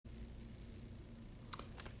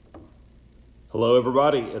Hello,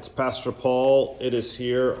 everybody. It's Pastor Paul. It is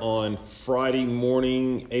here on Friday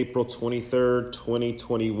morning, April 23rd,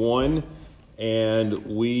 2021, and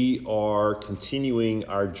we are continuing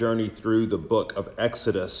our journey through the book of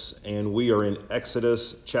Exodus, and we are in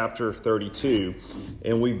Exodus chapter 32,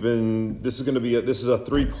 and this is a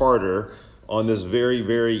three-parter on this very,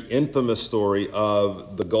 very infamous story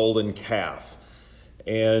of the golden calf.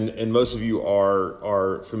 And most of you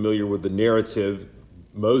are familiar with the narrative.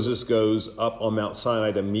 Moses goes up on Mount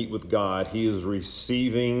Sinai to meet with God. He is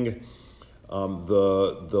receiving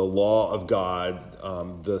the law of God,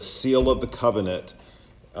 the seal of the covenant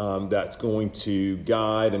that's going to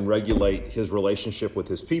guide and regulate his relationship with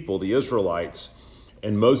his people, the Israelites.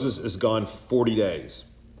 And Moses is gone 40 days.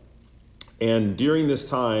 And during this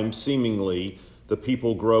time, seemingly, the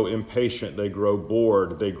people grow impatient, they grow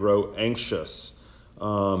bored, they grow anxious.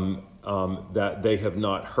 That they have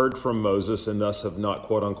not heard from Moses and thus have not,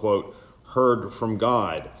 quote unquote, heard from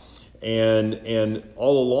God. And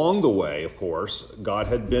all along the way, of course, God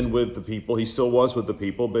had been with the people. He still was with the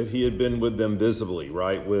people, but he had been with them visibly,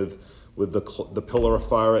 right? With the pillar of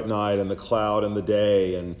fire at night and the cloud in the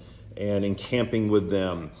day and encamping with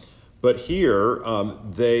them. But here,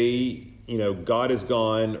 God is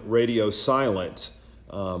gone, radio silent.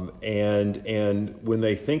 And when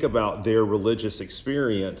they think about their religious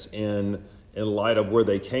experience in light of where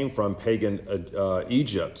they came from, pagan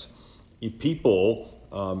Egypt, people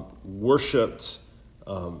worshipped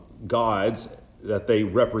gods that they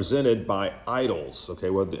represented by idols. Okay,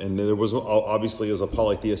 and there was obviously, as a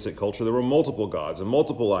polytheistic culture, there were multiple gods and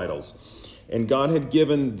multiple idols. And God had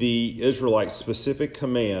given the Israelites specific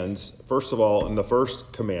commands. First of all, in the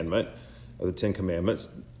first commandment of the Ten Commandments,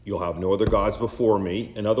 you'll have no other gods before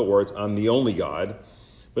me. In other words, I'm the only God.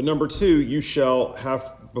 But number two, you shall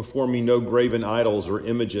have before me no graven idols or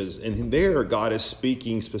images. And there, God is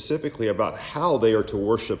speaking specifically about how they are to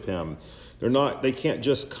worship him. They can't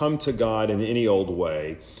just come to God in any old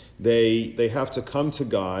way. They have to come to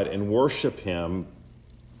God and worship him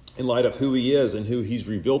in light of who he is and who he's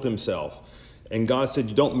revealed himself. And God said,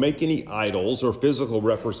 you don't make any idols or physical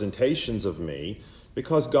representations of me,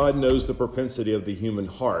 because God knows the propensity of the human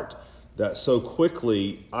heart, that so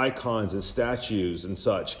quickly icons and statues and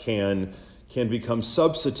such can become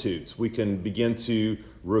substitutes. We can begin to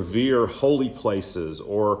revere holy places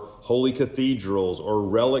or holy cathedrals or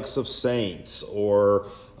relics of saints or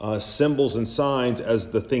symbols and signs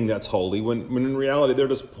as the thing that's holy, when in reality they're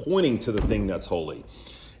just pointing to the thing that's holy.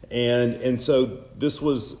 And so this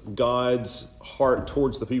was God's heart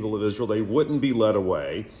towards the people of Israel. They wouldn't be led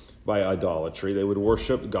away by idolatry. They would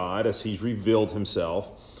worship God as he's revealed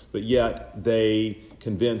himself, but yet they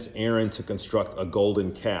convinced Aaron to construct a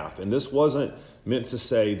golden calf. And this wasn't meant to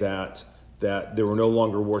say that they were no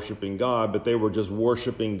longer worshiping God, but they were just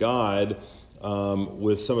worshiping God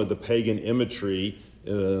with some of the pagan imagery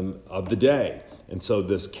of the day. And so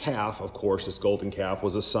this calf, of course, this golden calf,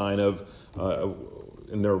 was a sign of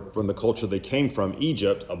from the culture they came from,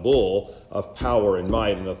 Egypt, a bull of power and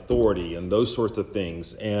might and authority and those sorts of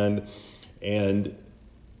things. And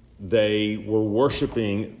they were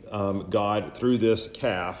worshiping God through this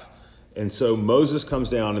calf. And so Moses comes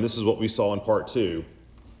down, and this is what we saw in part 2,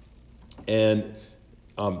 and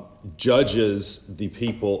judges the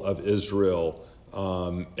people of Israel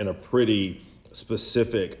in a pretty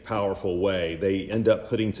specific, powerful way. They end up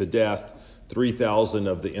putting to death 3,000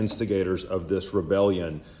 of the instigators of this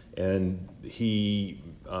rebellion, and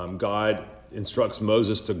God instructs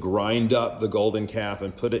Moses to grind up the golden calf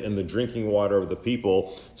and put it in the drinking water of the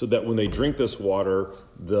people, so that when they drink this water,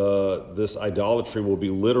 this idolatry will be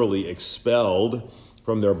literally expelled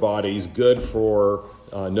from their bodies,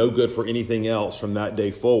 no good for anything else from that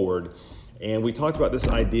day forward. And we talked about this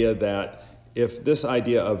idea that if this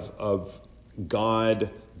idea of God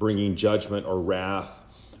bringing judgment or wrath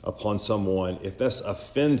upon someone, if this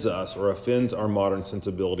offends us or offends our modern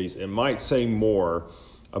sensibilities, it might say more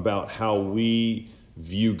about how we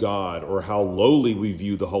view God or how lowly we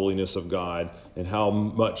view the holiness of God and how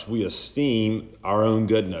much we esteem our own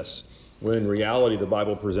goodness. When in reality, the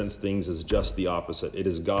Bible presents things as just the opposite. It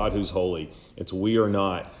is God who's holy. It's we are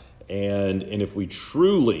not. And if we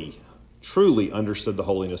truly understood the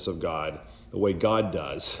holiness of God the way God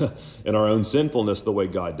does and our own sinfulness the way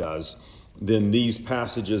God does, then these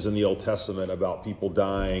passages in the Old Testament about people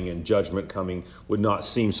dying and judgment coming would not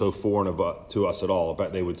seem so foreign to us at all. In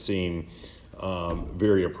fact, they would seem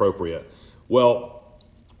very appropriate. Well,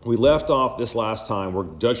 we left off this last time where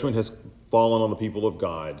judgment has fallen on the people of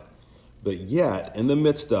God, but yet in the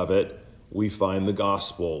midst of it, we find the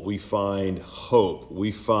gospel, we find hope,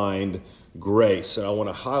 we find grace. And I want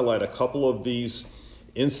to highlight a couple of these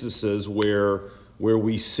instances where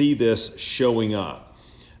we see this showing up.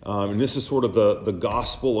 And this is sort of the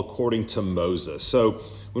gospel according to Moses. So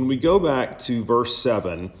when we go back to verse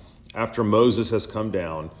 7, after Moses has come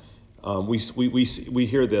down, we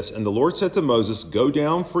hear this. And the Lord said to Moses, "Go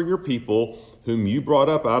down, for your people, whom you brought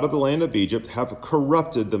up out of the land of Egypt, have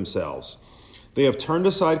corrupted themselves. They have turned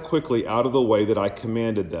aside quickly out of the way that I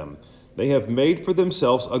commanded them. They have made for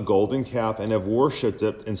themselves a golden calf and have worshipped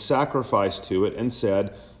it and sacrificed to it and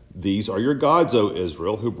said, 'These are your gods, O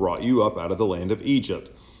Israel, who brought you up out of the land of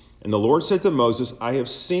Egypt.' And the Lord said to Moses, 'I have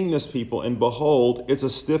seen this people, and behold, it's a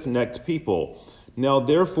stiff-necked people. Now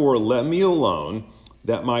therefore let me alone,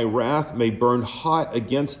 that my wrath may burn hot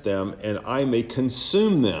against them, and I may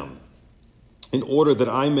consume them, in order that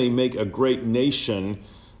I may make a great nation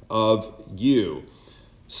of you.'"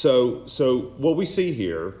 So what we see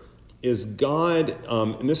here is God,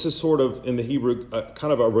 and this is sort of in the Hebrew,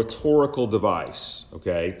 kind of a rhetorical device.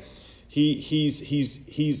 Okay,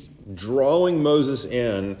 he's drawing Moses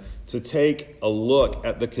in to take a look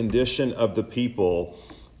at the condition of the people,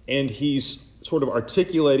 and he's sort of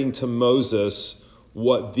articulating to Moses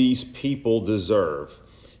what these people deserve.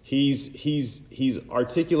 He's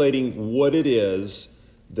articulating what it is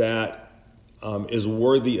that is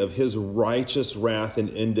worthy of his righteous wrath and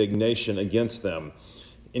indignation against them.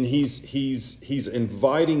 And he's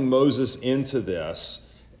inviting Moses into this,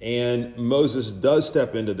 and Moses does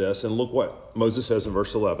step into this, and look what Moses says in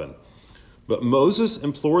verse 11. "But Moses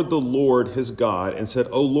implored the Lord his God and said,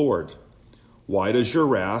 'O Lord, why does your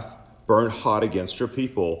wrath burn hot against your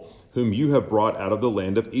people, whom you have brought out of the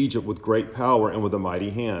land of Egypt with great power and with a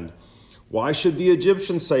mighty hand? Why should the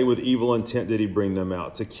Egyptians say with evil intent did he bring them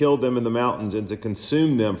out, to kill them in the mountains and to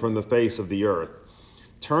consume them from the face of the earth?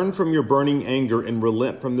 Turn from your burning anger and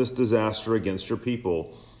relent from this disaster against your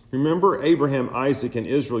people. Remember Abraham, Isaac, and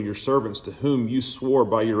Israel, your servants, to whom you swore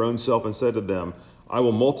by your own self and said to them, I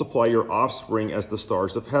will multiply your offspring as the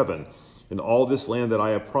stars of heaven. And all this land that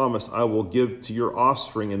I have promised I will give to your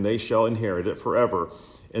offspring, and they shall inherit it forever.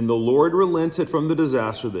 And the Lord relented from the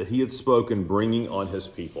disaster that he had spoken, bringing on his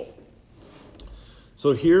people."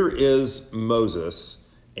 So here is Moses,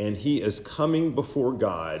 and he is coming before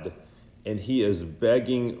God, and he is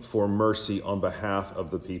begging for mercy on behalf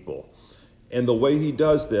of the people. And the way he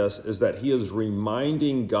does this is that he is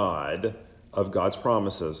reminding God of God's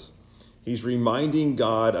promises. He's reminding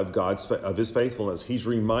God of his faithfulness. He's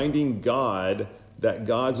reminding God that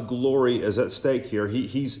God's glory is at stake here.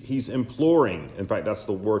 He's imploring. In fact, that's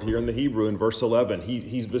the word here in the Hebrew in verse 11.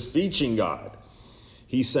 He's beseeching God.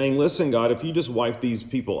 He's saying, listen, God, if you just wipe these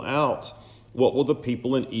people out, what will the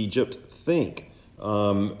people in Egypt think?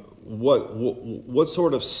 What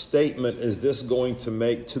sort of statement is this going to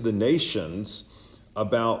make to the nations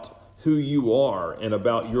about who you are and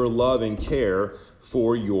about your love and care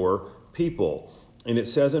for your people? And it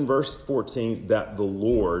says in verse 14 that the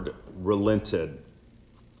Lord relented.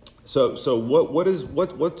 So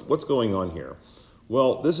what's going on here?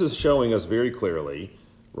 Well, this is showing us very clearly,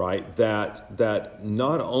 right, that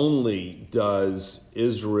not only does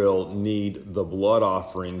Israel need the blood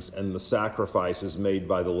offerings and the sacrifices made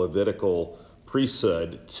by the Levitical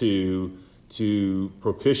priesthood to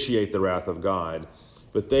propitiate the wrath of God,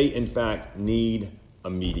 but they in fact need a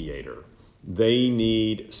mediator. They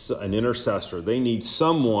need an intercessor. They need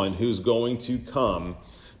someone who's going to come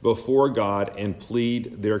before God and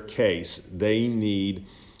plead their case. They need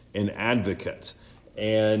an advocate.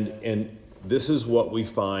 And this is what we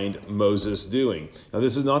find Moses doing. Now,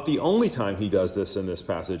 this is not the only time he does this in this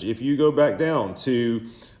passage. If you go back down to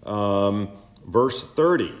verse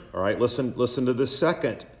 30, all right, listen to the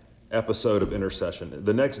second episode of intercession.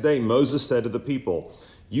 The next day, Moses said to the people,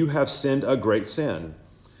 "You have sinned a great sin.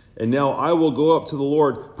 And now I will go up to the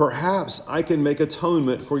Lord. Perhaps I can make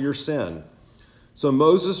atonement for your sin." So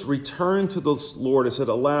Moses returned to the Lord and said,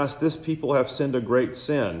 "Alas, this people have sinned a great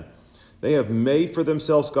sin. They have made for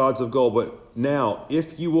themselves gods of gold. But now,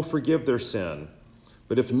 if you will forgive their sin,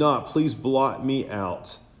 but if not, please blot me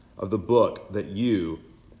out of the book that you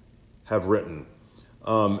have written."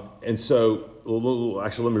 And so,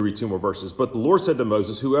 actually, let me read two more verses. "But the Lord said to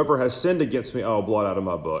Moses, whoever has sinned against me, I will blot out of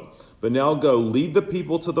my book. But now go, lead the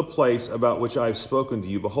people to the place about which I have spoken to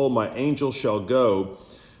you. Behold, my angel shall go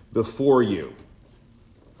before you."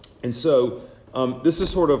 And so this is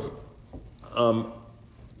sort of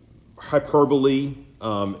hyperbole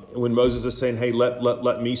when Moses is saying, "Hey,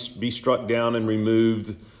 let me be struck down and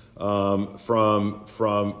removed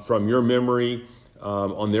from your memory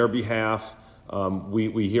on their behalf."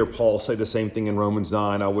 We hear Paul say the same thing in Romans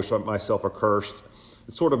 9. "I wish myself accursed."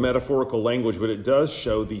 It's sort of metaphorical language, but it does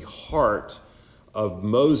show the heart of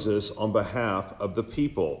Moses on behalf of the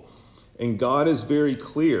people. And God is very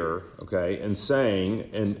clear, okay, in saying,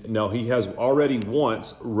 and now he has already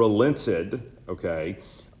once relented, okay,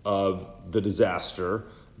 of the disaster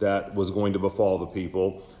that was going to befall the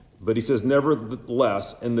people. But he says,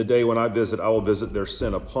 nevertheless, in the day when I visit, I will visit their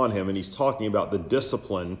sin upon him. And he's talking about the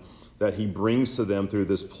discipline that he brings to them through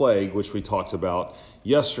this plague, which we talked about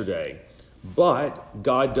yesterday. But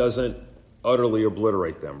God doesn't utterly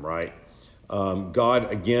obliterate them, right?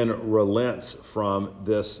 God, again, relents from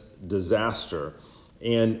this disaster.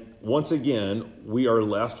 And once again, we are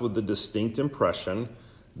left with the distinct impression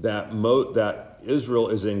that that Israel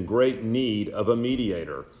is in great need of a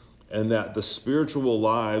mediator, and that the spiritual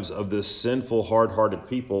lives of this sinful, hard-hearted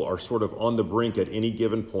people are sort of on the brink at any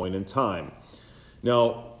given point in time.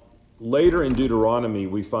 Now, later in Deuteronomy,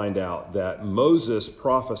 we find out that Moses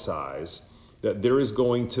prophesies that there is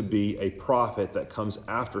going to be a prophet that comes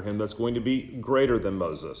after him that's going to be greater than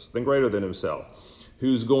Moses, greater than himself,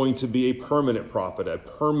 who's going to be a permanent prophet, a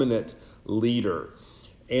permanent leader.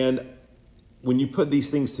 And when you put these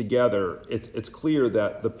things together, it's clear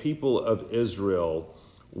that the people of Israel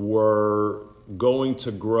were going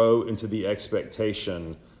to grow into the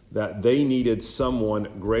expectation that they needed someone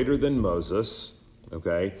greater than Moses,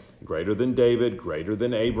 okay, greater than David, greater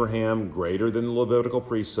than Abraham, greater than the Levitical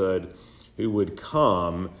priesthood, who would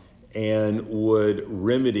come and would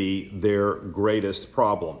remedy their greatest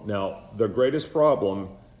problem. Now, their greatest problem,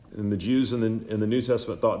 and the Jews in the New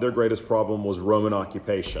Testament thought their greatest problem was Roman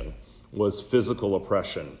occupation, was physical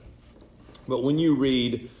oppression. But when you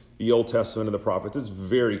read the Old Testament and the prophets, it's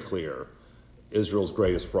very clear Israel's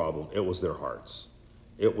greatest problem. It was their hearts.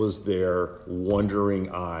 It was their wandering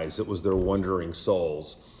eyes. It was their wandering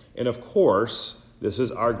souls. And of course, this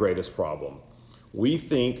is our greatest problem. We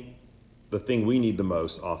think the thing we need the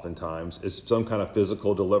most oftentimes is some kind of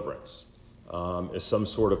physical deliverance, is some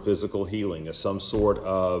sort of physical healing, is some sort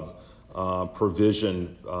of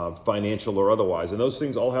provision, financial or otherwise. And those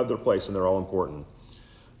things all have their place and they're all important.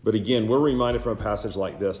 But again, we're reminded from a passage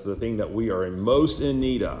like this, the thing that we are most in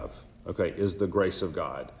need of, okay, is the grace of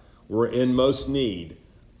God. We're in most need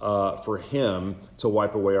for him to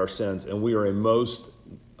wipe away our sins, and we are in most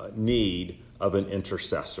need of an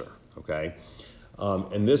intercessor, okay?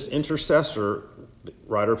 And this intercessor, the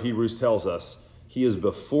writer of Hebrews tells us, he is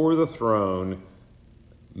before the throne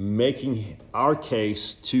making our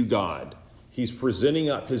case to God. He's presenting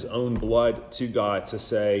up his own blood to God to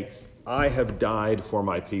say, I have died for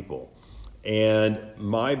my people, and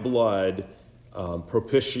my blood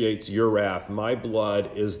propitiates your wrath. My blood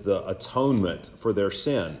is the atonement for their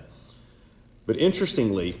sin. But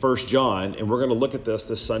interestingly, 1 John, and we're going to look at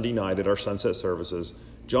this Sunday night at our sunset services,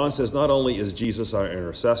 John says not only is Jesus our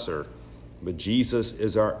intercessor, but Jesus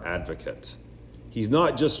is our advocate. He's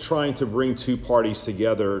not just trying to bring two parties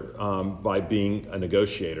together by being a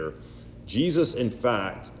negotiator. Jesus, in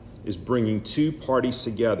fact, is bringing two parties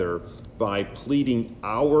together by pleading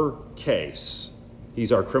our case.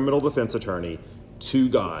 He's our criminal defense attorney to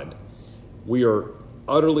God. We are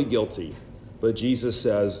utterly guilty, but Jesus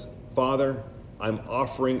says, Father, I'm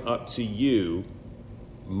offering up to you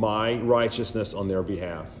my righteousness on their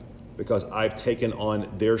behalf because I've taken on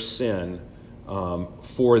their sin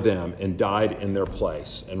for them and died in their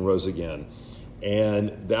place and rose again.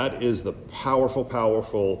 And that is the powerful,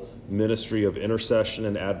 powerful ministry of intercession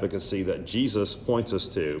and advocacy that Jesus points us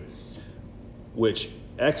to, which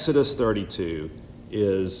Exodus 32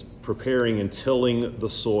 is preparing and tilling the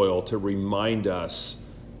soil to remind us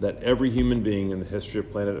that every human being in the history of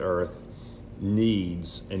planet Earth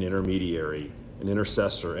needs an intermediary, an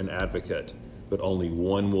intercessor, an advocate, but only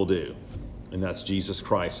one will do, and that's Jesus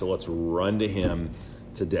Christ. So let's run to him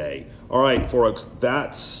today. All right, folks,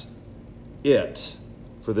 that's it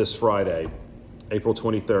for this Friday, April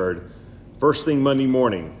 23rd. First thing Monday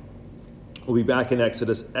morning, we'll be back in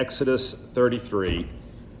Exodus 33.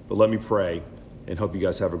 But let me pray and hope you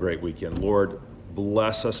guys have a great weekend. Lord,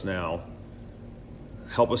 bless us now.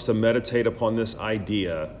 Help us to meditate upon this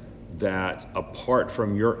idea that apart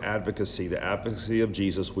from your advocacy, the advocacy of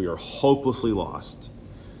Jesus, we are hopelessly lost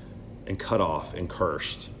and cut off and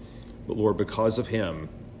cursed. But Lord, because of him,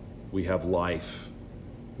 we have life,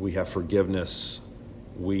 we have forgiveness,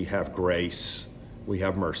 we have grace, we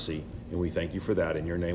have mercy, and we thank you for that in your name.